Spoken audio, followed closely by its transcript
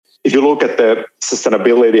if you look at the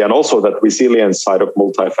sustainability and also that resilience side of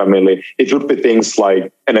multifamily, it would be things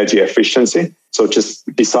like energy efficiency. So just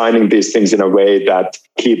designing these things in a way that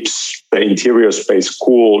keeps the interior space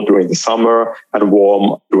cool during the summer and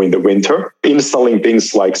warm during the winter. Installing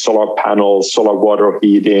things like solar panels, solar water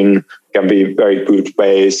heating can be very good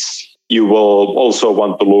ways. You will also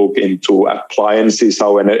want to look into appliances,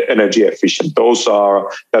 how energy efficient those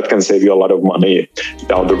are. That can save you a lot of money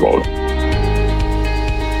down the road.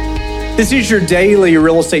 This is your daily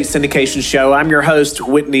real estate syndication show. I'm your host,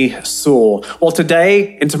 Whitney Sewell. Well,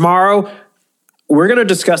 today and tomorrow, we're going to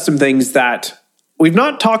discuss some things that we've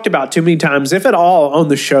not talked about too many times, if at all, on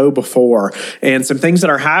the show before, and some things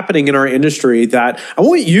that are happening in our industry that I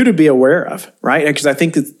want you to be aware of, right? Because I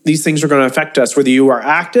think that these things are going to affect us, whether you are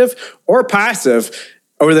active or passive.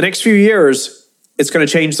 Over the next few years, it's going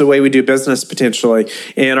to change the way we do business potentially.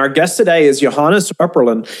 And our guest today is Johannes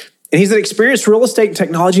Urpelainen. And he's an experienced real estate and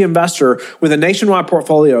technology investor with a nationwide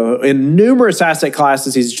portfolio in numerous asset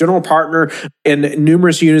classes. He's a general partner in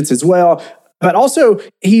numerous units as well. But also,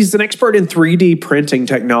 he's an expert in 3D printing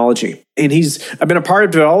technology. And I've been a part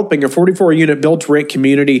of developing a 44-unit build-to-rent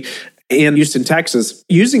community in Houston, Texas,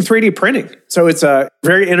 using 3D printing. So it's a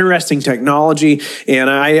very interesting technology. And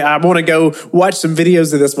I want to go watch some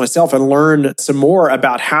videos of this myself and learn some more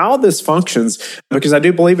about how this functions, because I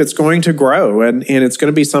do believe it's going to grow and it's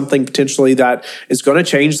going to be something potentially that is going to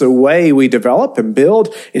change the way we develop and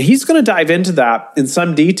build. And he's going to dive into that in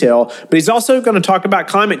some detail, but he's also going to talk about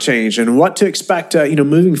climate change and what to expect,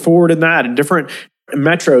 moving forward in that and different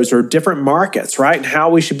metros or different markets, right? And how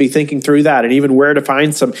we should be thinking through that and even where to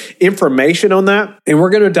find some information on that. And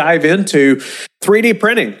we're going to dive into 3D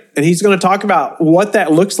printing. And he's going to talk about what that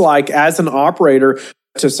looks like as an operator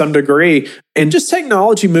to some degree and just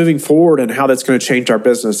technology moving forward and how that's going to change our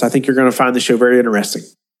business. I think you're going to find the show very interesting.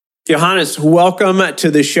 Johannes, welcome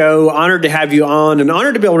to the show. Honored to have you on and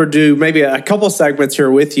honored to be able to do maybe a couple segments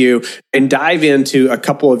here with you and dive into a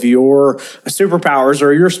couple of your superpowers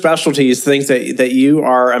or your specialties, things that you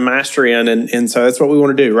are a master in. And so that's what we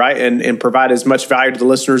want to do, right? And provide as much value to the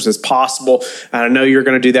listeners as possible. And I know you're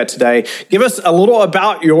going to do that today. Give us a little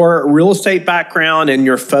about your real estate background and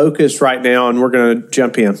your focus right now, and we're going to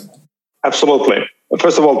jump in. Absolutely.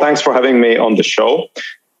 First of all, thanks for having me on the show.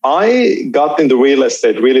 I got into real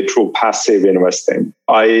estate really through passive investing.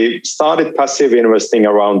 I started passive investing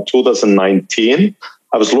around 2019.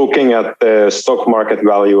 I was looking at the stock market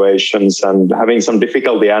valuations and having some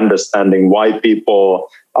difficulty understanding why people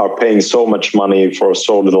are paying so much money for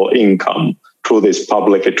so little income through these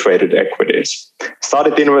publicly traded equities.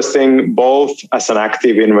 Started investing both as an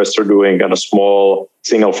active investor doing kind of small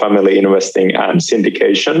single family investing and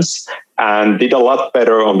syndications, and did a lot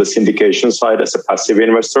better on the syndication side as a passive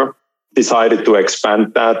investor. Decided to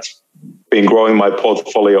expand that. Been growing my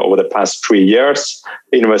portfolio over the past 3 years,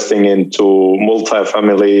 investing into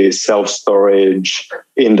multifamily, self-storage,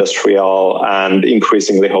 industrial, and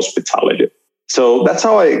increasingly hospitality. So that's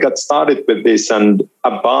how I got started with this. And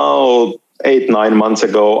about 8-9 months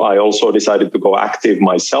ago, I also decided to go active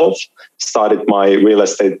myself, started my real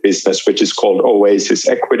estate business, which is called Oasis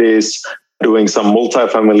Equities, doing some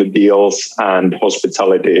multifamily deals and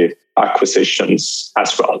hospitality acquisitions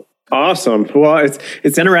as well. Awesome. Well,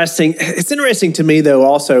 it's interesting. It's interesting to me, though,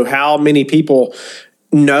 also how many people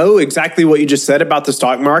know exactly what you just said about the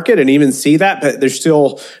stock market and even see that, but they're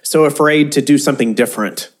still so afraid to do something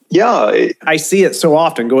different. Yeah. I see it so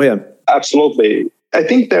often. Go ahead. Absolutely. I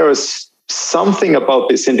think there is something about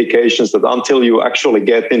these syndications that until you actually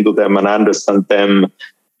get into them and understand them,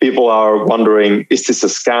 people are wondering, is this a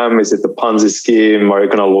scam? Is it a Ponzi scheme? Are you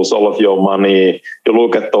going to lose all of your money? You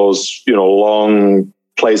look at those, long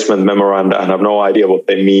placement memoranda and have no idea what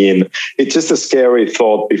they mean. It's just a scary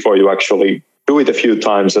thought before you actually do it a few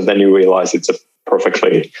times and then you realize it's a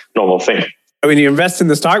perfectly normal thing. When you invest in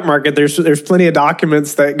the stock market, there's plenty of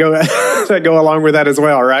documents that go that go along with that as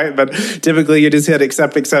well, right? But typically, you just hit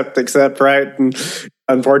accept, right? And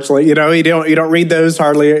unfortunately, you don't read those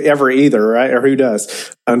hardly ever either, right? Or who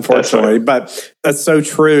does? Unfortunately, right. But that's so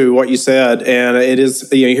true what you said, and it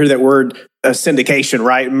is. You hear that word syndication,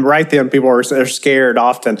 right? And right then, people are scared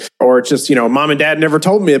often, or it's just mom and dad never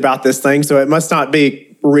told me about this thing, so it must not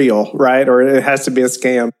be real, right? Or it has to be a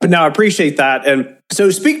scam. But no, I appreciate that. And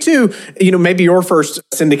so speak to, maybe your first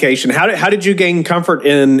syndication. How did you gain comfort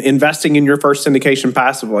in investing in your first syndication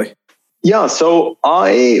passively? Yeah, so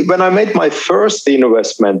when I made my first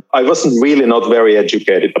investment, I wasn't really not very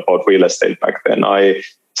educated about real estate back then. I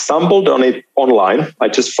stumbled on it online. I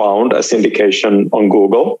just found a syndication on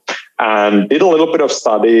Google and did a little bit of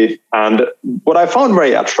study. And what I found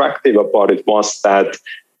very attractive about it was that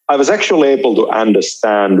I was actually able to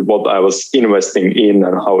understand what I was investing in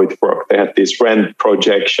and how it worked. They had these rent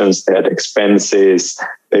projections, they had expenses,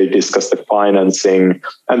 they discussed the financing.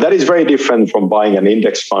 And that is very different from buying an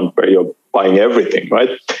index fund where you're buying everything, right?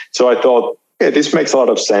 So I thought, okay, this makes a lot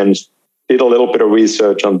of sense. Did a little bit of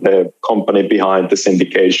research on the company behind the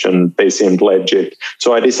syndication. They seemed legit.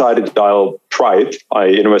 So I decided I'll try it. I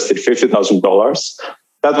invested $50,000.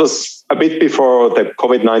 That was a bit before the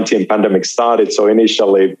COVID-19 pandemic started. So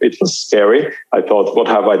initially it was scary. I thought, what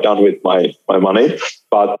have I done with my money?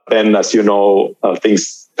 But then, as you know,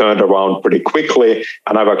 things turned around pretty quickly.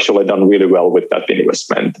 And I've actually done really well with that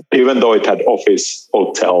investment, even though it had office,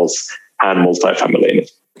 hotels, and multifamily in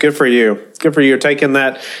it. Good for you. Good for you taking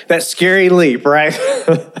that scary leap, right?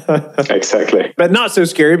 Exactly. But not so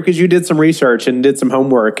scary because you did some research and did some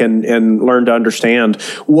homework and learned to understand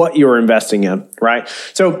what you were investing in, right?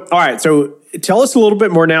 So, all right. So tell us a little bit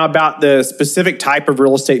more now about the specific type of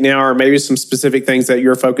real estate now, or maybe some specific things that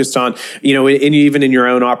you're focused on, even in your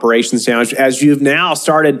own operations now, as you've now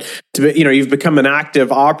started to, you've become an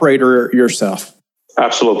active operator yourself.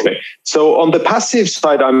 Absolutely. So on the passive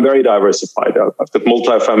side, I'm very diversified. I've got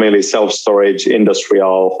multifamily, self-storage,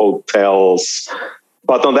 industrial, hotels.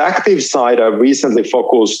 But on the active side, I've recently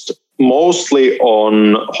focused mostly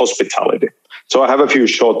on hospitality. So I have a few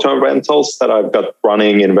short-term rentals that I've got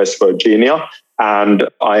running in West Virginia, and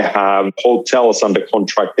I have hotels under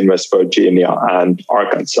contract in West Virginia and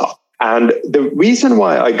Arkansas. And the reason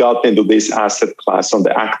why I got into this asset class on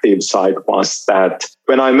the active side was that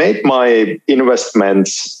when I made my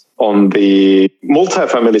investments on the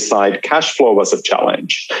multifamily side, cash flow was a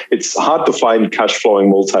challenge. It's hard to find cash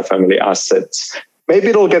flowing multifamily assets. Maybe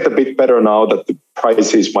it'll get a bit better now that the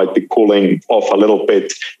prices might be cooling off a little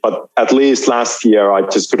bit. But at least last year, I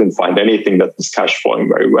just couldn't find anything that was cash flowing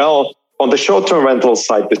very well. On the short-term rental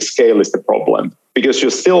side, the scale is the problem because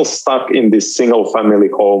you're still stuck in this single-family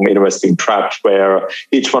home investing trap where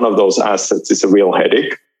each one of those assets is a real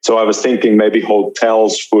headache. So I was thinking maybe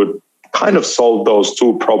hotels would kind of solve those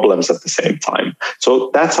two problems at the same time.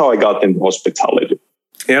 So that's how I got into hospitality.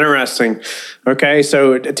 Interesting. Okay,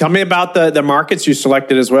 so tell me about the markets you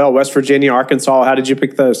selected as well. West Virginia, Arkansas. How did you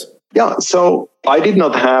pick those? Yeah, so I did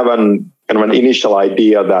not have an initial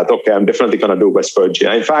idea that, okay, I'm definitely going to do West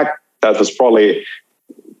Virginia. In fact, that was probably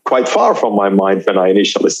quite far from my mind when I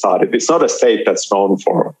initially started. It's not a state that's known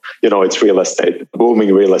for, its real estate,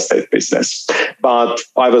 booming real estate business. But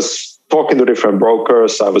I was talking to different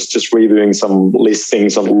brokers. I was just reviewing some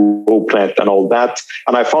listings on LoopNet and all that.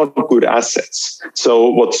 And I found good assets. So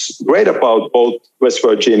what's great about both West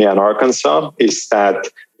Virginia and Arkansas is that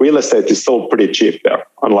real estate is still pretty cheap there,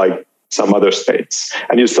 unlike some other states.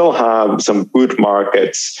 And you still have some good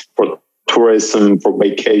markets for tourism, for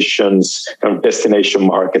vacations, destination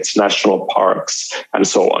markets, national parks, and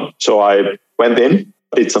so on. So I went in,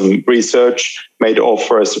 did some research, made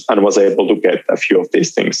offers, and was able to get a few of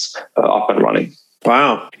these things up and running.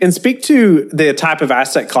 Wow. And speak to the type of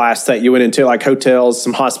asset class that you went into, like hotels,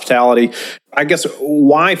 some hospitality. I guess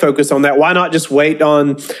why focus on that? Why not just wait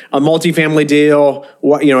on a multifamily deal?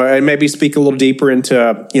 And maybe speak a little deeper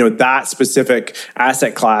into that specific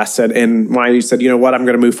asset class and why you said, I'm going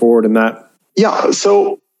to move forward in that. Yeah.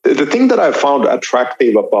 So the thing that I found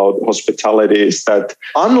attractive about hospitality is that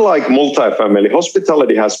unlike multifamily,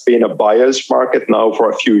 hospitality has been a buyer's market now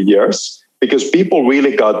for a few years because people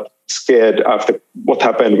really got scared after what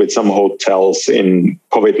happened with some hotels in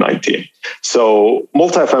COVID-19. So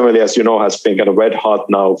multifamily, as you know, has been kind of red hot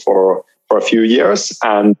now for a few years.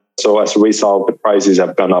 And so as a result, the prices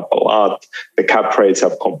have gone up a lot. The cap rates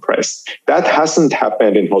have compressed. That hasn't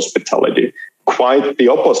happened in hospitality. Quite the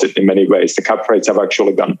opposite in many ways. The cap rates have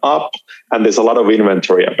actually gone up and there's a lot of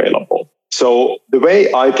inventory available. So the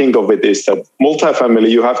way I think of it is that multifamily,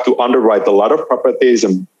 you have to underwrite a lot of properties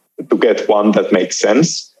and to get one that makes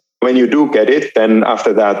sense. When you do get it, then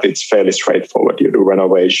after that, it's fairly straightforward. You do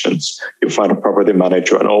renovations, you find a property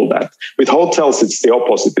manager and all that. With hotels, it's the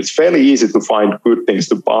opposite. It's fairly easy to find good things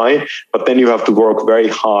to buy, but then you have to work very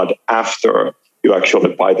hard after you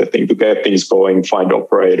actually buy the thing to get things going, find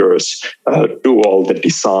operators, do all the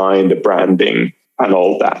design, the branding, and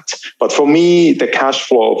all that. But for me, the cash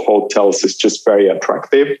flow of hotels is just very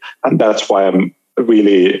attractive. And that's why I'm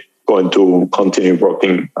really going to continue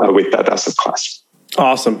working with that asset class.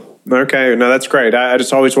 Awesome. Okay. No, that's great. I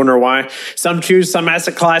just always wonder why some choose some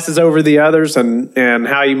asset classes over the others and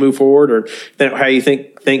how you move forward or how you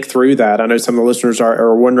think through that. I know some of the listeners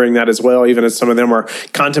are wondering that as well, even as some of them are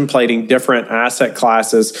contemplating different asset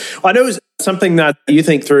classes. I know something that you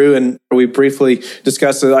think through, and we briefly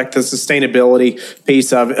discussed like the sustainability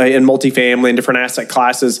piece of in multifamily and different asset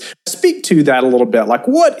classes. Speak to that a little bit. Like,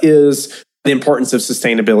 what is the importance of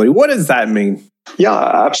sustainability? What does that mean? Yeah,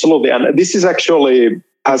 absolutely. And this is actually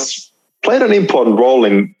has played an important role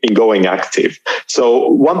in going active. So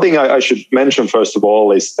one thing I should mention, first of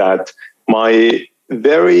all, is that my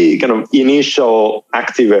very kind of initial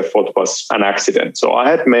active effort was an accident. So I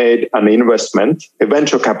had made an investment, a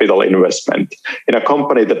venture capital investment, in a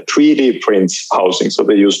company that 3D prints housing. So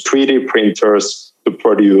they use 3D printers to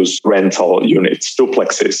produce rental units,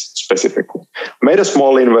 duplexes specifically. Made a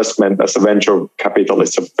small investment as a venture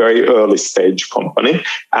capitalist, a very early stage company,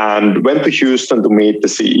 and went to Houston to meet the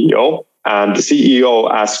CEO. And the CEO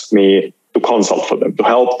asked me to consult for them, to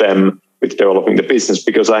help them with developing the business,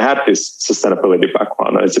 because I had this sustainability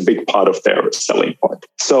background and it's a big part of their selling point.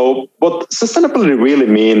 So what sustainability really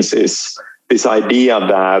means is this idea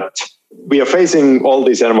that we are facing all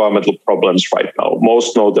these environmental problems right now,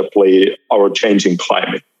 most notably our changing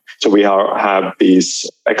climate. So we have these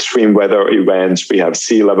extreme weather events, we have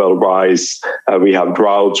sea level rise, we have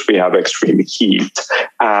droughts, we have extreme heat.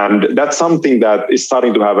 And that's something that is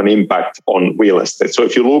starting to have an impact on real estate. So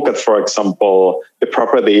if you look at, for example, the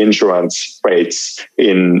property insurance rates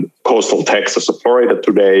in coastal Texas or Florida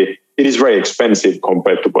today, it is very expensive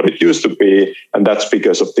compared to what it used to be. And that's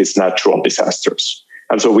because of these natural disasters.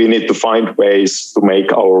 And so we need to find ways to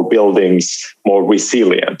make our buildings more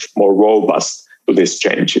resilient, more robust to these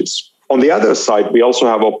changes. On the other side, we also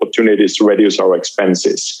have opportunities to reduce our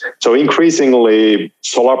expenses. So increasingly,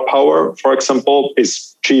 solar power, for example,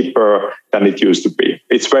 is cheaper than it used to be.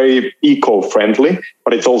 It's very eco-friendly,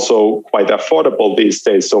 but it's also quite affordable these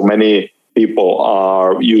days. So many people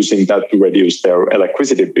are using that to reduce their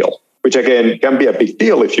electricity bill, which again can be a big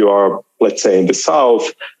deal if you are, let's say, in the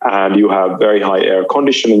south and you have very high air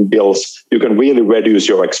conditioning bills. You can really reduce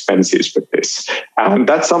your expenses with this. And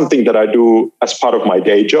that's something that I do as part of my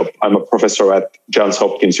day job. I'm a professor at Johns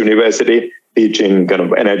Hopkins University, teaching kind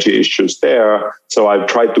of energy issues there. So I've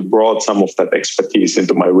tried to broaden some of that expertise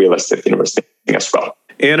into my real estate investing as well.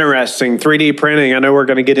 Interesting. 3D printing. I know we're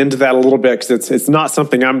going to get into that a little bit because it's not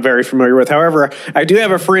something I'm very familiar with. However, I do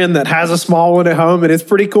have a friend that has a small one at home, and it's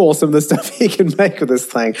pretty cool, some of the stuff he can make with this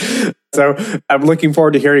thing. So I'm looking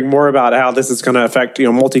forward to hearing more about how this is going to affect,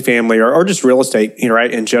 multifamily or just real estate,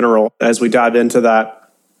 right, in general, as we dive into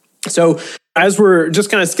that. So as we're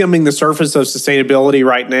just kind of skimming the surface of sustainability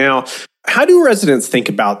right now, how do residents think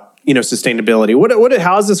about sustainability?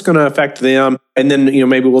 How is this going to affect them? And then,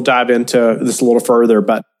 maybe we'll dive into this a little further,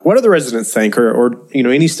 but what do the residents think or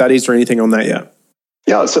any studies or anything on that yet?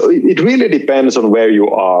 Yeah, so it really depends on where you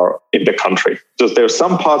are in the country. So there's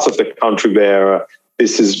some parts of the country where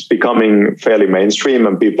this is becoming fairly mainstream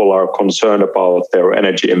and people are concerned about their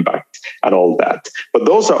energy impact and all that. But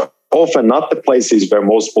those are often not the places where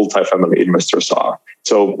most multifamily investors are.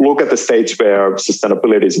 So look at the states where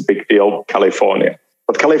sustainability is a big deal, California.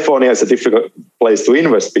 But California is a difficult place to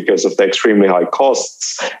invest because of the extremely high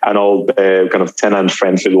costs and all the kind of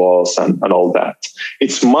tenant-friendly laws and all that.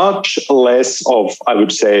 It's much less of, I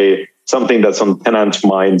would say, something that's on tenant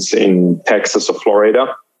minds in Texas or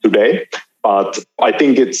Florida today. But I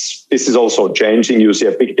think this is also changing. You see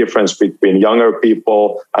a big difference between younger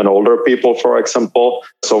people and older people, for example.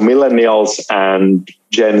 So millennials and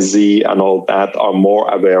Gen Z and all that are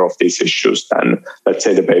more aware of these issues than, let's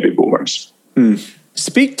say, the baby boomers.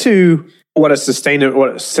 Speak to what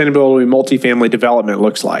sustainability multifamily development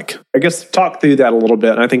looks like. I guess talk through that a little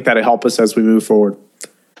bit, and I think that'll help us as we move forward.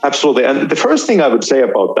 Absolutely. And the first thing I would say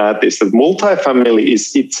about that is that multifamily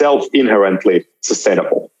is itself inherently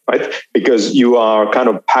sustainable, right? Because you are kind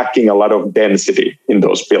of packing a lot of density in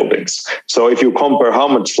those buildings. So if you compare how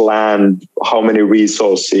much land, how many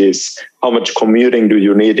resources, how much commuting do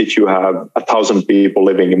you need if you have 1,000 people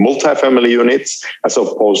living in multifamily units as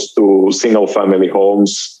opposed to single family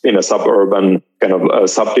homes in a suburban kind of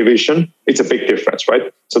subdivision, it's a big difference,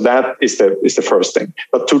 right? So that is the first thing.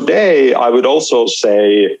 But today, I would also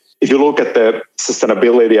say, if you look at the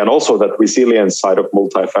sustainability and also that resilience side of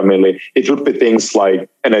multifamily, it would be things like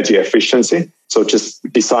energy efficiency. So just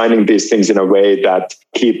designing these things in a way that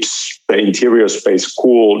keeps the interior space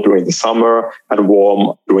cool during the summer and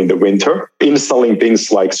warm during the winter. Installing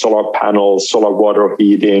things like solar panels, solar water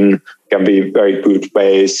heating can be very good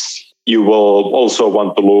ways. You will also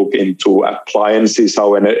want to look into appliances,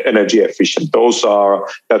 how energy efficient those are.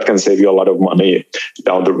 That can save you a lot of money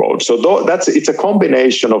down the road. So it's a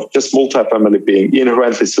combination of just multifamily being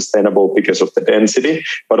inherently sustainable because of the density,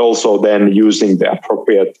 but also then using the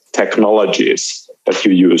appropriate technologies that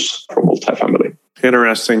you use for multifamily.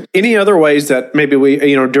 Interesting. Any other ways that maybe we,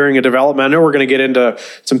 during a development, I know we're going to get into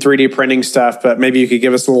some 3D printing stuff, but maybe you could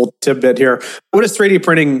give us a little tidbit here. What is 3D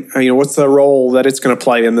printing? What's the role that it's going to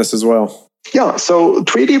play in this as well? Yeah, so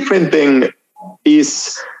 3D printing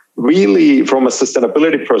is really, from a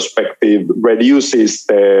sustainability perspective, reduces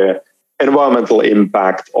the environmental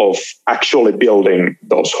impact of actually building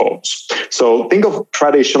those homes. So think of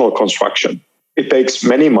traditional construction. It takes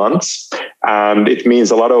many months, and it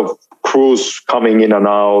means a lot of crews coming in and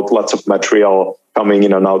out, lots of material coming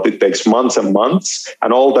in and out. It takes months and months,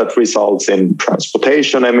 and all that results in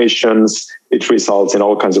transportation emissions. It results in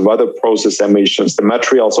all kinds of other process emissions. The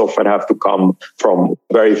materials often have to come from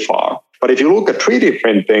very far. But if you look at 3D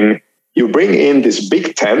printing, you bring in this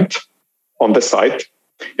big tent on the site.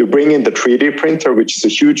 You bring in the 3D printer, which is a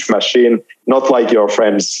huge machine, not like your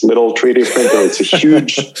friend's little 3D printer. It's a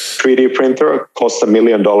huge 3D printer. It costs $1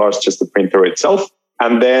 million just the printer itself.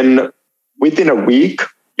 And then within a week,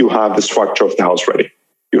 you have the structure of the house ready.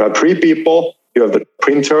 You have 3 people, you have the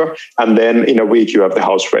printer, and then in a week, you have the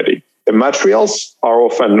house ready. The materials are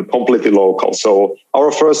often completely local. So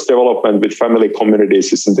our first development with family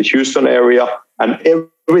communities is in the Houston area, and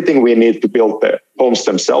everything we need to build the homes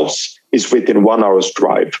themselves is within 1 hour's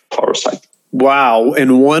drive to our site. Wow.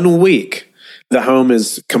 In 1 week, the home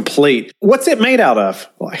is complete. What's it made out of?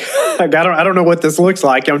 I don't know what this looks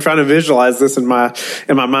like. I'm trying to visualize this in my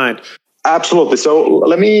mind. Absolutely. So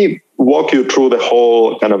let me walk you through the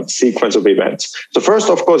whole kind of sequence of events. So first,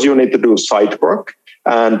 of course, you need to do site work,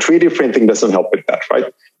 and 3D printing doesn't help with that,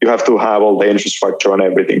 right? You have to have all the infrastructure and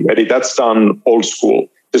everything ready. That's done old school,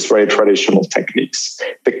 just very traditional techniques.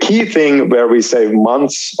 The key thing where we save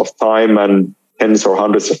months of time and tens or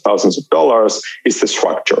hundreds of thousands of dollars is the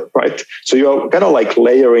structure, right? So you're kind of like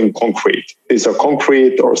layering concrete. These are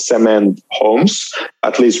concrete or cement homes,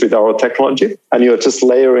 at least with our technology, and you're just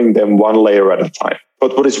layering them one layer at a time.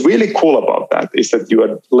 But what is really cool about that is that you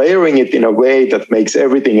are layering it in a way that makes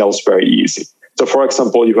everything else very easy. So for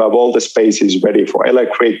example, you have all the spaces ready for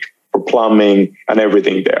electric, for plumbing, and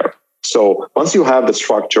everything there. So once you have the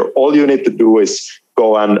structure, all you need to do is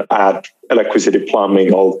go and add electricity,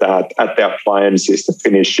 plumbing, all that, add the appliances, the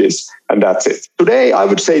finishes, and that's it. Today, I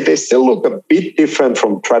would say they still look a bit different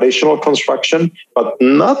from traditional construction, but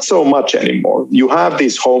not so much anymore. You have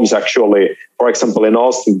these homes actually, for example, in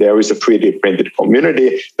Austin, there is a 3D printed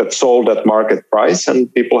community that sold at market price,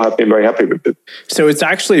 and people have been very happy with it. So it's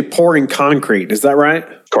actually pouring concrete, is that right?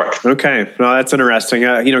 Correct. Okay. No, that's interesting.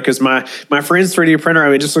 Because my friend's 3D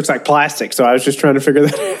printer, it just looks like plastic. So I was just trying to figure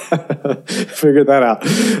that out.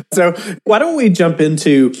 So why don't we jump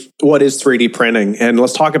into what is 3D printing, and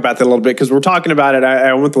let's talk about that a little bit, because we're talking about it.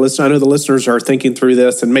 I want the listener. I know the listeners are thinking through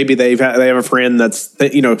this, and maybe they have a friend that's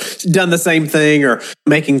done the same thing or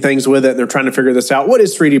making things with it, and they're trying to figure this out. What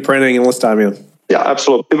is 3D printing, and let's dive in. Yeah,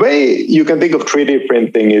 absolutely. The way you can think of 3D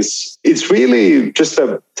printing is it's really just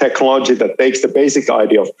a technology that takes the basic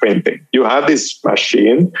idea of printing. You have this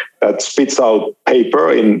machine that spits out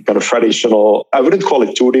paper in kind of traditional, I wouldn't call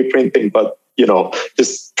it 2D printing, but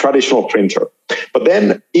just traditional printer. But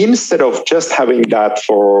then instead of just having that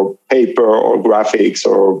for paper or graphics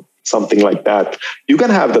or something like that, you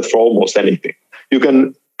can have that for almost anything. You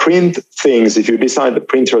can print things. If you design the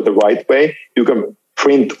printer the right way, you can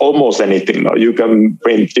print almost anything now. You can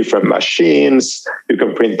print different machines, you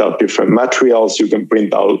can print out different materials, you can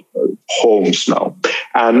print out homes now.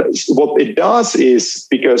 And what it does is,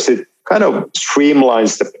 because it kind of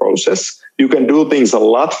streamlines the process, you can do things a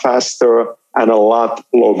lot faster and a lot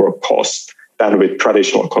lower cost than with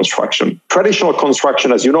traditional construction. Traditional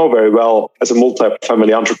construction, as you know very well, as a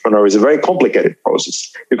multifamily entrepreneur, is a very complicated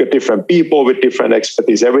process. You get different people with different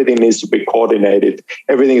expertise. Everything needs to be coordinated.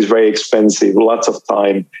 Everything is very expensive, lots of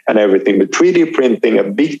time and everything. With 3D printing, a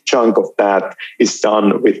big chunk of that is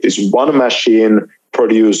done with this one machine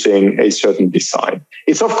producing a certain design.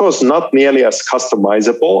 It's, of course, not nearly as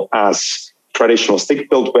customizable as traditional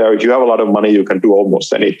stick-built, where if you have a lot of money, you can do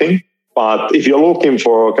almost anything. But if you're looking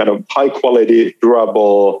for kind of high quality,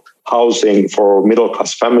 durable housing for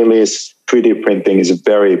middle-class families, 3D printing is a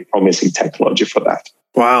very promising technology for that.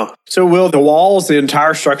 Wow. So will the walls, the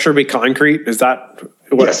entire structure be concrete? Is that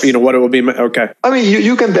what, yes. What it will be? Okay. I mean,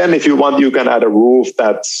 you can then, if you want, you can add a roof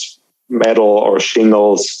that's metal or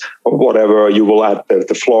shingles or whatever. You will add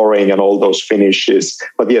the flooring and all those finishes.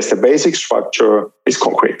 But yes, the basic structure is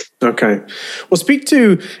concrete. Okay. Well, speak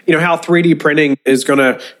to, how 3D printing is going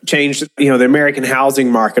to change, the American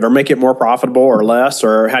housing market, or make it more profitable or less,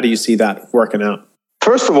 or how do you see that working out?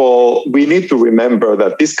 First of all, we need to remember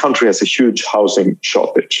that this country has a huge housing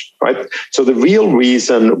shortage, right? So the real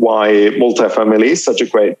reason why multifamily is such a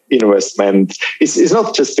great investment is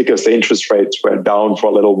not just because the interest rates were down for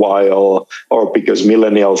a little while or because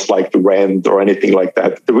millennials like to rent or anything like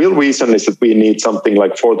that. The real reason is that we need something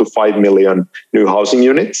like 4 to 5 million new housing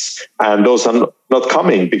units, and those are not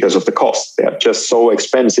coming because of the cost. They are just so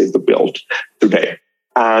expensive to build today.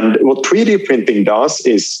 And what 3D printing does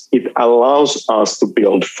is it allows us to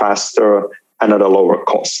build faster and at a lower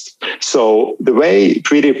cost. So the way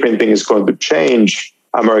 3D printing is going to change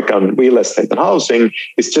American real estate and housing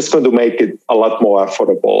is just going to make it a lot more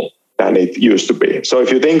affordable than it used to be. So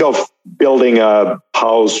if you think of building a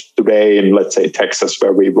house today in, let's say, Texas,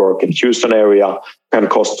 where we work in Houston area, can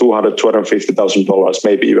cost $200,000, $250,000,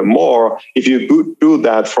 maybe even more. If you do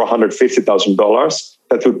that for $150,000,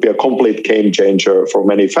 that would be a complete game changer for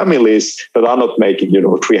many families that are not making,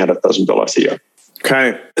 $300,000 a year.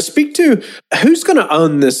 Okay. Speak to who's going to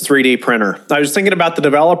own this 3D printer. I was thinking about the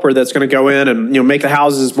developer that's going to go in and make the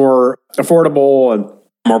houses more affordable and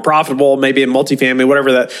more profitable, maybe in multifamily,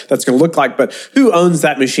 whatever that's going to look like. But who owns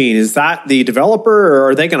that machine? Is that the developer, or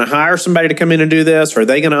are they going to hire somebody to come in and do this? Or are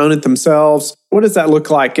they going to own it themselves? What does that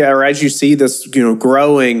look like, or as you see this,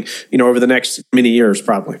 growing, over the next many years,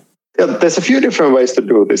 probably? Yeah, there's a few different ways to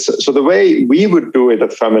do this. So the way we would do it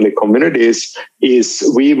at family communities is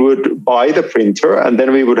we would buy the printer and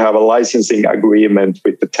then we would have a licensing agreement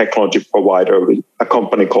with the technology provider, with a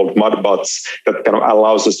company called Mudbots that kind of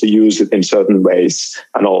allows us to use it in certain ways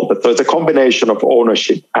and all that. So it's a combination of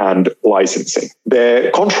ownership and licensing. The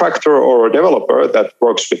contractor or developer that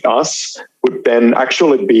works with us would then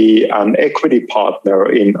actually be an equity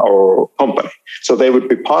partner in our company. So they would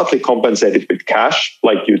be partly compensated with cash,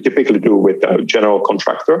 like you typically do with a general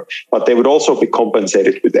contractor, but they would also be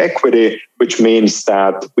compensated with equity, which means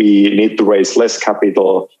that we need to raise less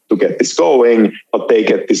capital to get this going, but they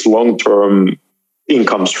get this long-term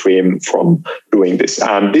income stream from doing this.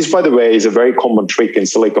 And this, by the way, is a very common trick in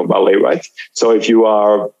Silicon Valley, right? So if you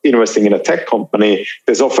are investing in a tech company,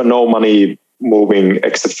 there's often no money moving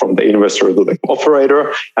except from the investor to the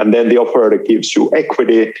operator, and then the operator gives you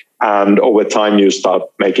equity, and over time you start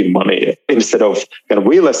making money instead of kind of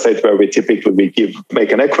real estate where we typically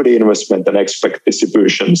make an equity investment and expect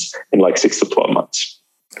distributions in like 6 to 12 months.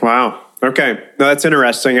 Wow. Okay. No, that's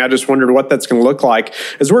interesting. I just wondered what that's going to look like,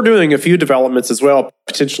 as we're doing a few developments as well,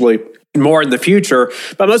 potentially more in the future,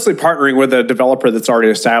 but mostly partnering with a developer that's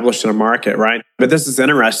already established in a market, right? But this is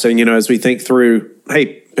interesting, as we think through,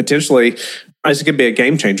 hey, potentially this could be a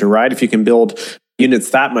game changer, right? If you can build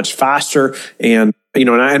units that much faster, and and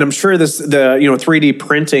I'm sure the 3D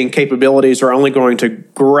printing capabilities are only going to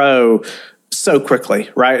grow so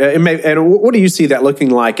quickly, right? And what do you see that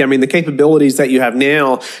looking like? I mean, the capabilities that you have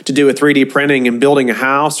now to do a 3D printing and building a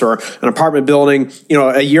house or an apartment building,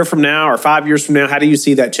 a year from now or 5 years from now, how do you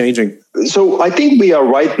see that changing? So I think we are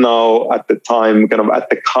right now at the time, kind of at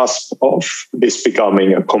the cusp of this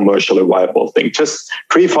becoming a commercially viable thing. Just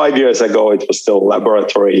 3-5 years ago, it was still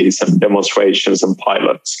laboratories and demonstrations and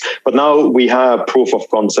pilots. But now we have proof of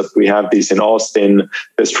concept. We have these in Austin.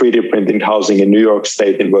 There's 3D printing housing in New York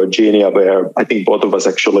State, in Virginia, where I think both of us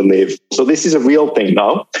actually live. So this is a real thing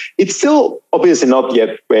now. It's still obviously not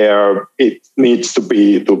yet where it needs to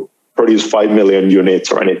be to produce 5 million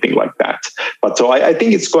units or anything like that. But so I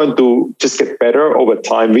think it's going to just get better over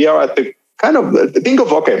time. We are at the kind of,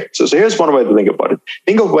 so here's one way to think about it.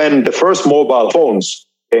 Think of when the first mobile phones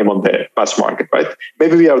came on the mass market, right?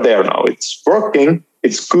 Maybe we are there now. It's working,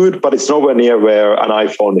 it's good, but it's nowhere near where an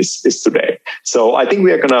iPhone is today. So I think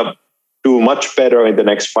we are going to do much better in the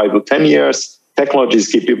next 5 to 10 years. Technologies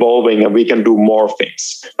keep evolving and we can do more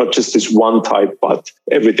things, not just this one type, but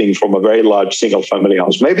everything from a very large single family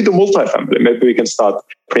house, maybe to multifamily. Maybe we can start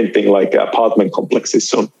printing like apartment complexes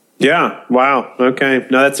soon. Yeah. Wow. Okay.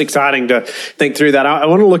 No, that's exciting to think through that. I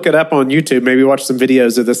want to look it up on YouTube, maybe watch some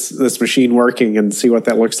videos of this machine working and see what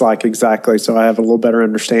that looks like exactly, so I have a little better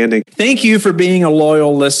understanding. Thank you for being a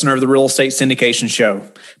loyal listener of the Real Estate Syndication Show.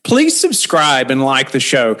 Please subscribe and like the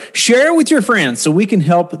show. Share it with your friends so we can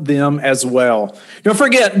help them as well. Don't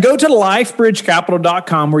forget, go to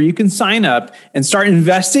lifebridgecapital.com where you can sign up and start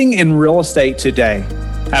investing in real estate today.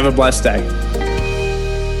 Have a blessed day.